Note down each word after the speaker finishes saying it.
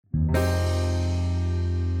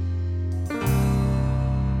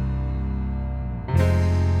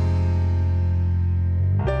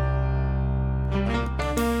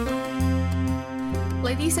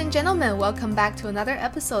Ladies and gentlemen, welcome back to another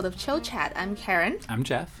episode of Chill Chat. I'm Karen. I'm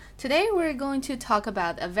Jeff. Today we're going to talk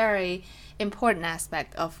about a very important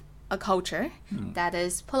aspect of a culture, that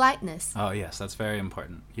is politeness. Oh, yes, that's very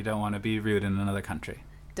important. You don't want to be rude in another country.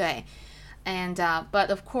 对 And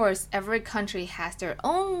but of course, every country has their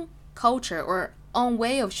own culture or own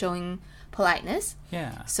way of showing politeness.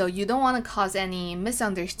 Yeah. So you don't want to cause any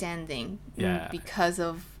misunderstanding because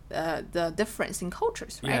of the difference in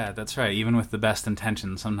cultures, right? Yeah, that's right. Even with the best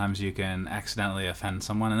intentions, sometimes you can accidentally offend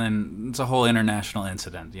someone, and then it's a whole international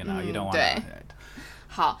incident, you know. You don't want to...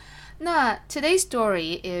 好，那 today's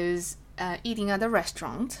story is eating at a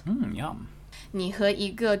restaurant. Yum. 你和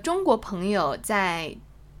一个中国朋友在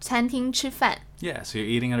餐厅吃饭。 Yeah, so you're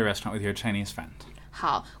eating at a restaurant with your Chinese friend.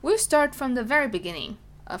 好， we'll start from the very beginning,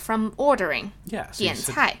 from ordering. Yeah, so 点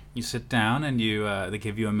菜。 you sit down and they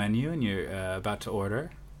give you a menu and you're about to order.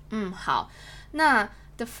 好，那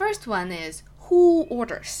the first one is who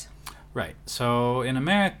orders? Right. So in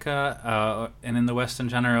America and in the West in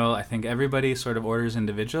general, I think everybody sort of orders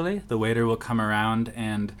individually. The waiter will come around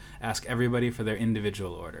and ask everybody for their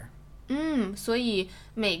individual order. 所以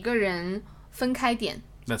每个人分开点。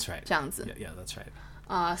 That's right. 这样子。 Yeah, that's right.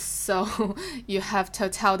 So you have to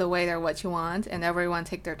tell the waiter what you want and everyone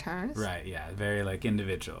take their turns? Right, yeah. Very like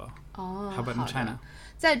individual. How about in China?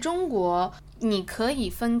 在中国你可以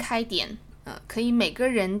分开点，可以每个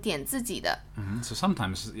人点自己的。 So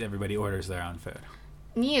sometimes everybody orders their own food.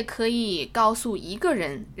 你也可以告诉一个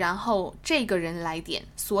人，然后这个人来点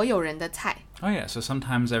所有人的菜。 Oh yeah, so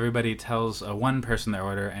sometimes everybody tells one person their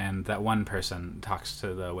order and that one person talks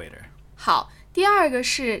to the waiter. 好，第二个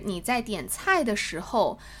是你在点菜的时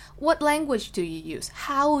候 what language do you use?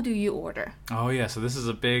 How do you order? Oh yeah, so this is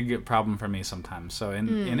a big problem for me sometimes. So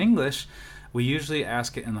in English, we usually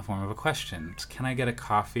ask it in the form of a question. Can I get a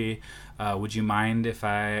coffee? Would you mind if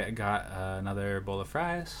I got another bowl of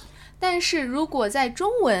fries? 但是如果在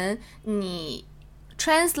中文你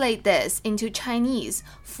translate this into Chinese,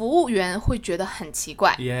 服务员会觉得很奇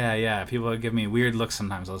怪。 Yeah. People give me weird looks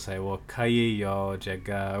sometimes. They'll say, 我可以有这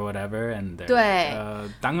个 or whatever, and they're 对。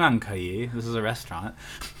 当然可以. This is a restaurant.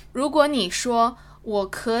 如果你说我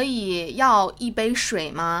可以要一杯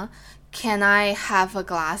水吗？ Can I have a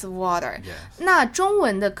glass of water? Yes. 那中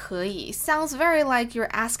文的可以 sounds very like you're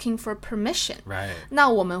asking for permission. Right. 那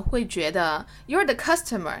我们会觉得 you're the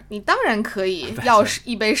customer. 你当然可以要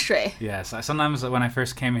一杯水。 Yes. Sometimes when I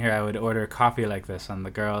first came here, I would order coffee like this, and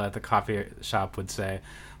the girl at the coffee shop would say,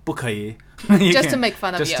 不可以. Just to make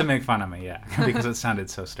fun of you. Just to make fun of me, yeah. Because it sounded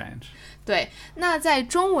so strange. 对，那在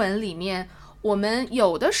中文里面，我们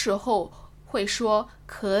有的时候会说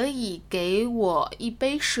可以给我一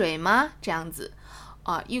杯水吗？这样子。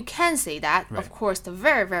You can say that. Right. Of course, the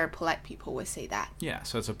very, very polite people would say that. Yeah,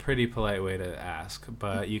 so it's a pretty polite way to ask,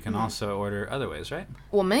 but you can also order other ways, right?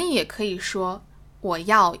 我们也可以说我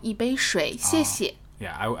要一杯水，谢谢。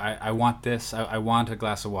 Yeah, I want this. I want a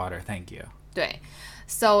glass of water. Thank you. 对。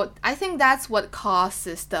So I think that's what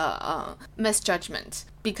causes the misjudgment.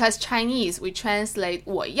 Because Chinese, we translate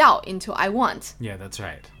我要 into I want. Yeah, that's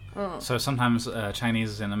right. So sometimes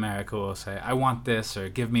Chinese in America will say, I want this, or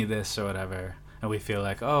give me this, or whatever. And we feel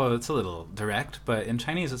like, oh, it's a little direct, but in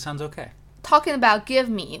Chinese it sounds okay. Talking about give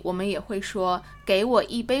me, 我们也会说给我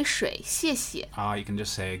一杯水，谢谢。 You can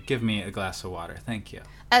just say, give me a glass of water. Thank you.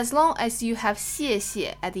 As long as you have 谢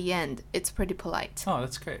谢 at the end, it's pretty polite. Oh,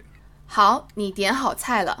 that's great. 好，你点好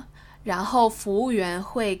菜了，然后服务员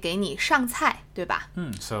会给你上菜，对吧？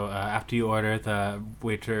 So after you order, the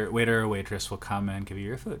waiter or waitress will come and give you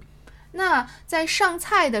your food. 那在上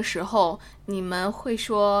菜的时候，你们会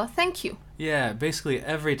说 thank you. Yeah, basically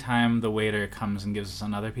every time the waiter comes and gives us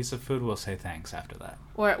another piece of food, we'll say thanks after that.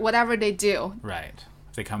 Or whatever they do. Right.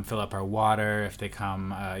 If they come fill up our water, if they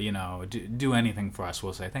come, do anything for us,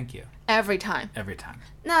 we'll say thank you. Every time. Every time.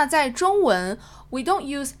 那在中文 we don't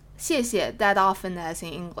use 谢谢 that often as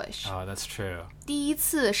in English. Oh, that's true. 第一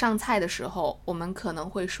次上菜的时候，我们可能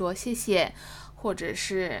会说谢谢，或者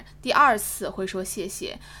是第二次会说谢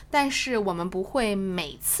谢，但是我们不会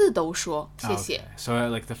每次都说谢谢。 Okay. So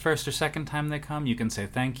like the first or second time they come, you can say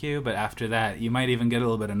thank you, but after that, you might even get a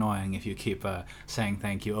little bit annoying if you keep saying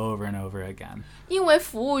thank you over and over again. 因为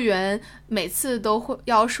服务员每次都会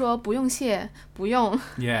要说不用谢，不用。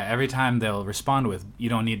 Yeah, every time they'll respond with, you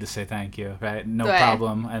don't need to say thank you, right? No 对。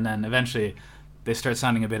 problem. And then eventually they start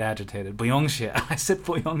sounding a bit agitated. 不用谢. I said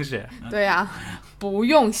不用谢. 对啊，不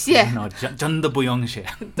用谢。 No, 真的不用谢.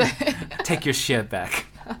 对。 Take your shit back.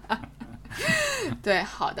 对，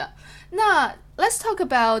好的。那 let's talk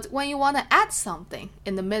about when you want to add something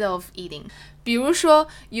in the middle of eating. 比如说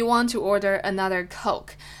you want to order another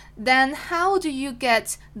Coke. Then how do you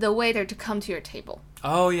get the waiter to come to your table?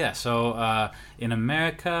 Oh, yeah. So in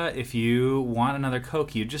America, if you want another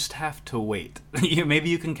Coke, you just have to wait. Maybe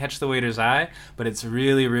you can catch the waiter's eye, but it's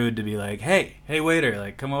really rude to be like, hey, waiter,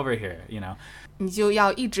 like, come over here, you know. 你就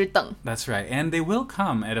要一直等。 That's right. And they will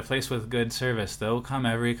come at a place with good service. They'll come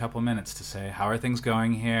every couple minutes to say, how are things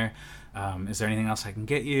going here? Is there anything else I can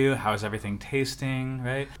get you? How is everything tasting,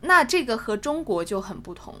 right? 那这个和中国就很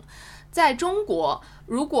不同。在中国，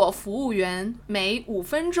如果服务员每5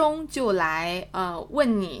分钟就来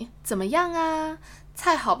问你怎么样啊，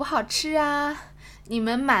菜好不好吃啊，你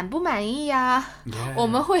们满不满意啊， Yeah. 我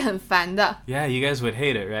们会很烦的。 Yeah, you guys would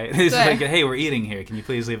hate it, right? It's like, hey, we're eating here. Can you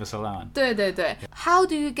please leave us alone? 对对对。How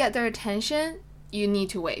do you get their attention? You need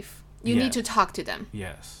to wave. You need to talk to them.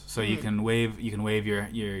 Yes. So you can wave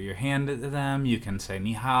your hand at them. You can say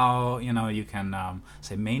你好, you know, you can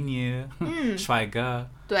say 美女, 帅哥.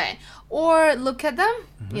 对 Or look at them,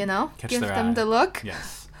 you know, Catch give their them eye. the look.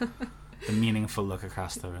 Yes. The meaningful look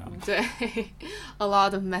across the room. 对 A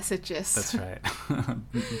lot of messages. That's right.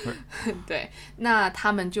 对，那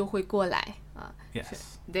他们就会过来啊。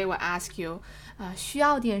 Yes. They will ask you, 需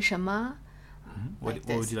要点什么？ What Like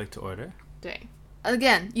would this. you like to order? 对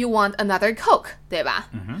Again, you want another Coke, 对吧？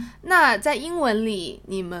 那在英文里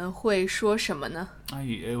你们会说什么呢？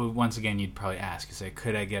 Once again, you'd probably ask, you say,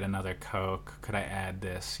 could I get another Coke? Could I add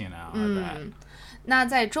this, you know, or that? 那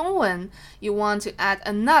在中文 you want to add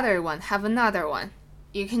another one, have another one.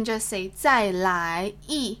 You can just say 再来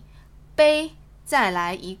一杯，再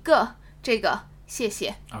来一个，这个谢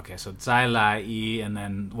谢。 Okay, so 再来一 and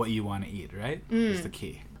then what you want to eat, right? Is the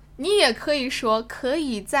key. 你也可以说可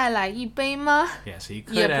以再来一杯吗？ Yeah, so you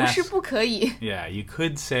could 也不是 ask. 不可以。 Yeah, you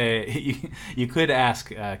could say, you could ask,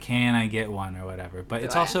 can I get one or whatever. But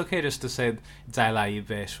it's Right. also okay just to say, 再来一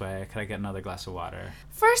杯水, could I get another glass of water?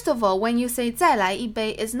 First of all, when you say 再来一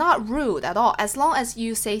杯, it's not rude at all, as long as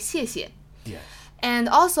you say 谢谢. Yes. And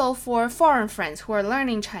also for foreign friends who are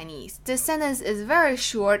learning Chinese, this sentence is very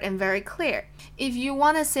short and very clear. If you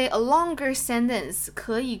want to say a longer sentence,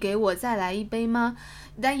 可以给我再来一杯吗?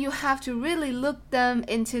 Then you have to really look them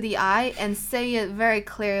into the eye and say it very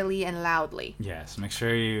clearly and loudly Yes, make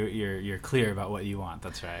sure you're clear about what you want.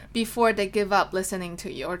 That's right. before they give up listening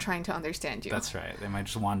to you or trying to understand you. That's right. They might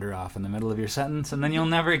just wander off in the middle of your sentence, and then you'll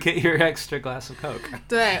never get your extra glass of Coke.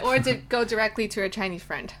 对 or to go directly to a Chinese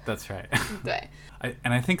friend. That's right. 对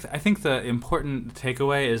I think the important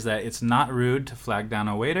takeaway is that it's not rude to flag down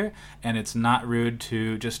a waiter, and it's not rude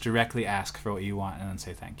to just directly ask for what you want and then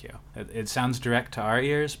say thank you. It sounds direct to our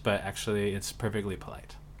ears, but actually it's perfectly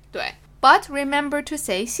polite. 对 But remember to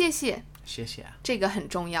say 谢谢，谢谢。这个很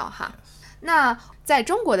重要哈。那在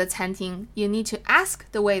中国的餐厅 you need to ask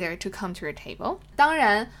the waiter to come to your table. 当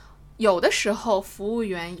然有的时候服务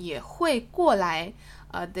员也会过来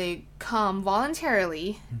they come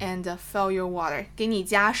voluntarily and fill your water 给你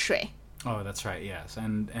加水。 Oh, that's right. Yes,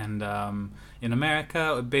 and in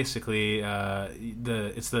America, basically,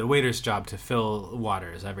 it's the waiter's job to fill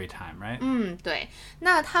waters every time, right? 对，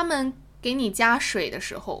那他们给你加水的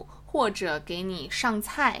时候，或者给你上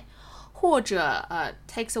菜，或者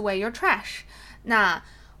takes away your trash， 那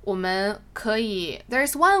我们可以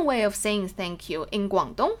there's one way of saying thank you in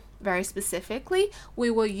广东 very specifically,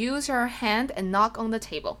 we will use our hand and knock on the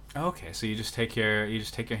table. Okay, so you just take your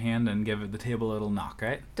hand and give the table a little knock,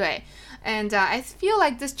 right? 对 And I feel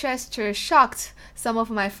like this gesture shocked some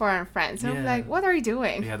of my foreign friends. I'm Yeah. like, what are you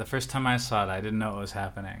doing? Yeah, the first time I saw it, I didn't know what was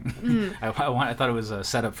happening. I thought it was a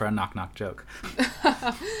setup for a knock-knock joke.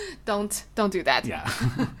 Don't do that. Yeah.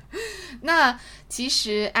 那其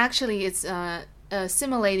实 actually it's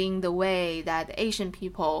simulating the way that Asian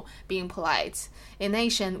people being polite. In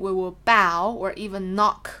Asian, we will bow or even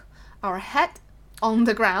knock our head on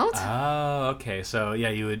the ground. Oh, okay. So yeah,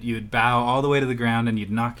 you would bow all the way to the ground and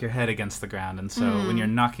you'd knock your head against the ground. And so when you're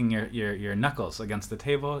knocking your knuckles against the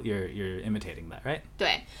table, you're imitating that, right?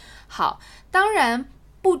 对，好，当然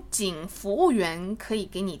不仅服务员可以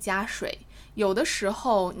给你加水，有的时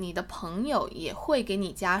候你的朋友也会给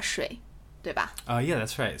你加水，对吧？ Yeah,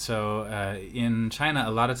 that's right. So in China,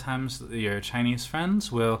 a lot of times your Chinese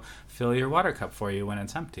friends will fill your water cup for you when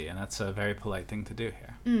it's empty, and that's a very polite thing to do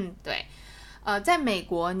here. 对。在美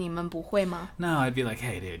国你们不会吗？ No, I'd be like,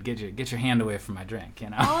 hey, dude, get your hand away from my drink, you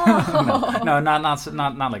know? Oh. No,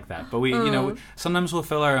 not like that. But we, you know, sometimes we'll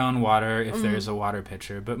fill our own water if there's a water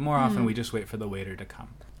pitcher, but more often we just wait for the waiter to come.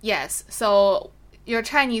 Yes, so your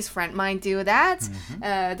Chinese friend might do that.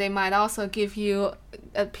 They might also give you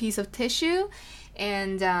a piece of tissue.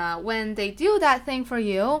 And when they do that thing for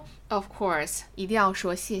you, of course, 一定要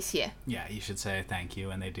说谢谢。 Yeah, you should say thank you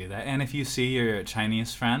when they do that. And if you see your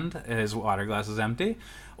Chinese friend, his water glass is empty,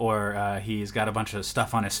 or he's got a bunch of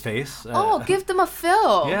stuff on his face. Give them a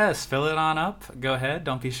fill. Yes, fill it on up. Go ahead,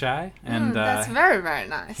 don't be shy. And that's very, very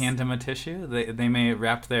nice. hand him a tissue. They may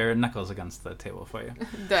wrap their knuckles against the table for you.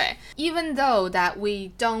 对 Even though that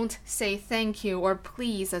we don't say thank you or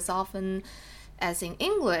please as often as in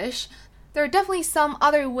English, there are definitely some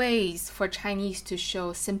other ways for Chinese to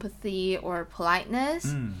show sympathy or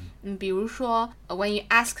politeness. 比如说 when you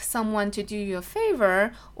ask someone to do you a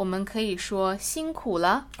favor, 我们可以说辛苦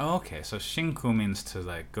了。 Okay, so 辛苦 means to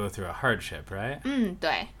like go through a hardship, right?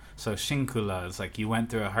 对 So 辛苦了 is like you went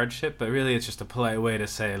through a hardship, but really it's just a polite way to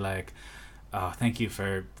say like, oh, thank you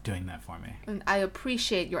for doing that for me. I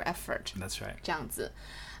appreciate your effort. That's right. 这样子。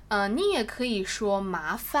你也可以说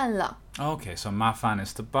麻烦了。 Okay, so 麻烦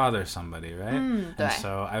is to bother somebody, right? 对 And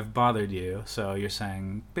so I've bothered you, so you're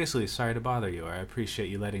saying basically sorry to bother you, or I appreciate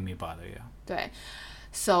you letting me bother you. 对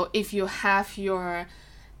So if you have your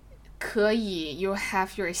可以 you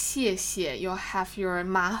have your 谢谢 you have your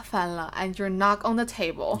麻烦了 and your knock on the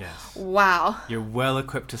table. Yes. Wow. You're well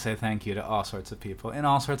equipped to say thank you to all sorts of people in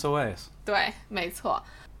all sorts of ways. 对，没错。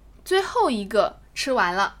最后一个吃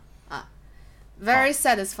完了啊 Very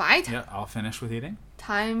satisfied. Yeah, all finished with eating?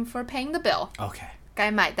 Time for paying the bill. Okay, 该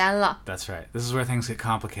买单了。 that's right. This is where things get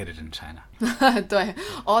complicated in China. 对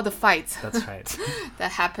All the fights That's right.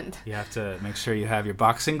 that happened. You have to make sure you have your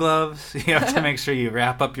boxing gloves. You have to make sure you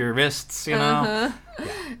wrap up your wrists, you know?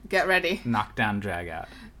 Get ready. Knock down, drag out.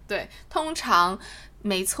 对，通常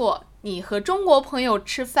没错，你和中国朋友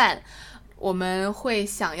吃饭，我们会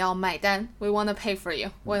想要买单。We wanna pay for you.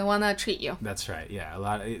 We wanna treat you. That's right. Yeah,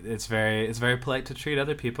 it's very polite to treat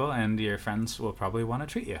other people, and your friends will probably want to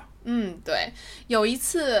treat you. 对，有一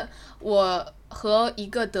次我和一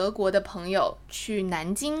个德国的朋友去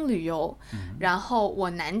南京旅游，然后我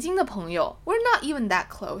南京的朋友 we're not even that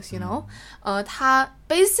close, you know, 他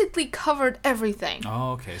basically covered everything.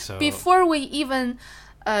 Oh, okay. So Before we even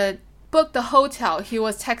booked the hotel, he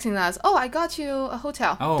was texting us, "Oh, I got you a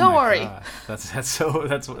hotel. oh Don't my worry." God.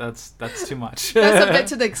 That's too much. That's a bit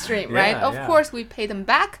to the extreme, right? Yeah, Of yeah. course, we pay them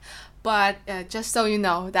back, but just so you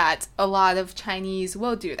know that a lot of Chinese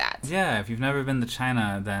will do that. Yeah, if you've never been to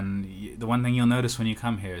China, then the one thing you'll notice when you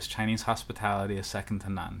come here is Chinese hospitality is second to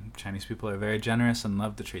none. Chinese people are very generous and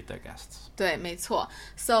love to treat their guests. 对，没错。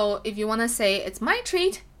So if you want to say it's my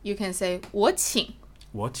treat, you can say 我请，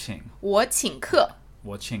我请客。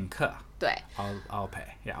我请客。对 I'll pay.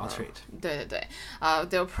 Yeah, I'll treat. 对对对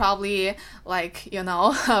，they'll probably like you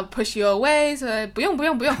know push you away. So 不用，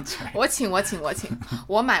 right. 我请，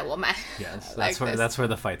我买。Yes, Like that's where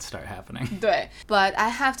the fights start happening. 对 But I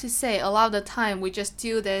have to say, a lot of the time we just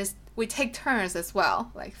do this. We take turns as well.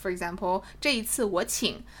 Like for example, 这一次我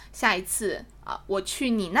请，下一次我去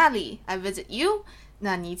你那里 I visit you.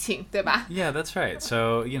 那你请，对吧？ Yeah, that's right.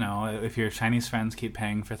 So, you know, if your Chinese friends keep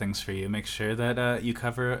paying for things for you, make sure that you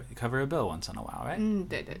cover a bill once in a while, right?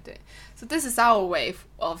 对。So this is our way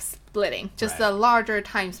of splitting, just Right. a larger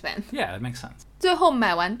time span. Yeah, it makes sense. 最后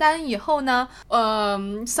买完单以后呢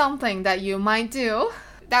，something that you might do,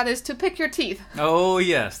 that is to pick your teeth. Oh,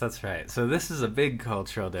 yes, that's right. So this is a big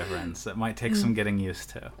cultural difference that might take some getting used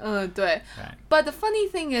to. 对。Right. But the funny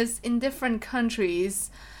thing is, in different countries,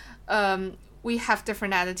 we have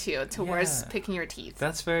different attitude towards Yeah. picking your teeth.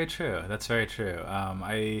 That's very true.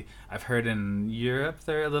 I've heard in Europe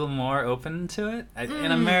they're a little more open to it.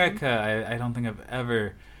 In America, I don't think I've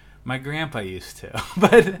ever. My grandpa used to,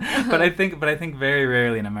 but I think very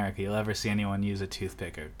rarely in America you'll ever see anyone use a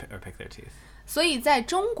toothpick or pick their teeth. 所以在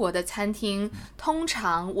中国的餐厅，通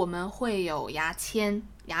常我们会有牙签，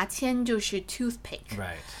牙签就是 toothpick。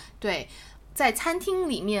 Right. 对，在餐厅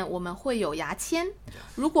里面我们会有牙签，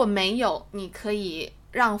如果没有，你可以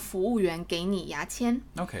让服务员给你牙签。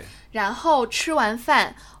 Okay. 然后吃完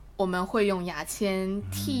饭，我们会用牙签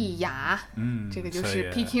剔牙，这个就 So, 是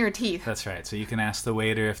yeah. picking your teeth。 That's right. So you can ask the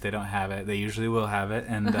waiter if they don't have it. They usually will have it.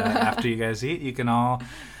 And after you guys eat, you can all,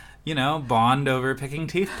 you know, bond over picking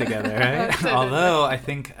teeth together, right? 对。 Although I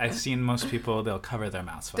think I've seen most people, they'll cover their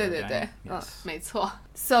mouths. while 对 they're 对 doing 对 it. Yes. 没错。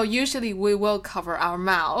So usually we will cover our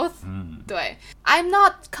mouth. 对 I'm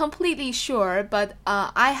not completely sure, but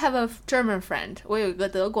I have a German friend. 我有一个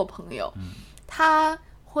德国朋友，他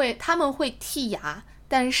们会剔牙，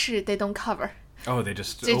但是 they don't cover. Oh, they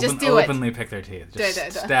just, They just do it. openly pick their teeth. 对 Just 对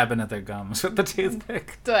对 stabbing at their gums with the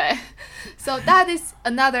toothpick. 对 So that is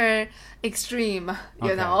another extreme,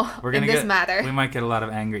 you Okay. know, We're in gonna this get, matter. We might get a lot of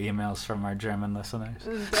angry emails from our German listeners.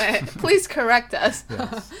 对 Please correct us.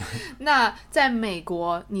 Yes. 那在美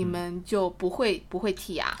国你们就不会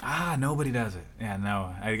剔牙 Ah, nobody does it. Yeah,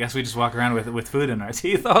 no. I guess we just walk around with food in our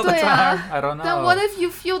teeth all the 对啊 time. I don't know. Then what if you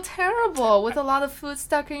feel terrible with a lot of food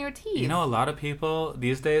stuck in your teeth? You know, a lot of people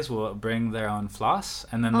these days will bring their own floss,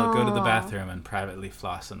 and then they'll go to the bathroom and privately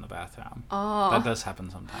floss in the bathroom. That does happen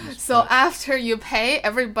sometimes. So but after you pay,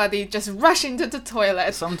 everybody just rush into the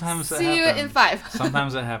toilet. sometimes that See you in happens. 5.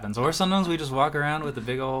 Sometimes it happens. Or sometimes we just walk around with a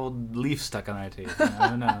big old leaf stuck in our teeth. You know,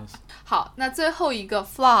 who knows? 好，那最后一个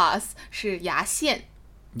floss 是牙线，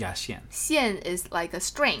 Yeah, xian. 线 is like a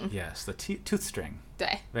string. Yes, the tooth string.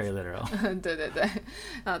 对， Very literal. 对对对，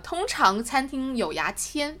通常餐厅有牙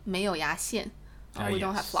签，没有牙线。We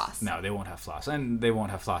don't have Yes. floss. No, they won't have floss. And they won't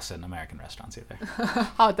have floss in American restaurants either.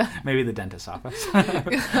 好的， Maybe the dentist's office.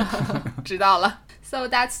 知道了。So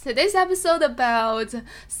that's today's episode about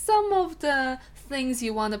some of the things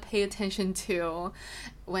you want to pay attention to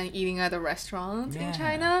when eating at a restaurant in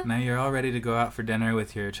China. Now you're all ready to go out for dinner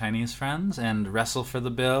with your Chinese friends and wrestle for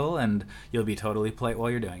the bill, and you'll be totally polite while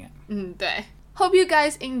you're doing it. 对。Hope you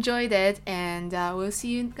guys enjoyed it, and we'll see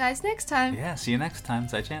you guys next time. Yeah, see you next time.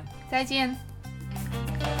 再见. 再见。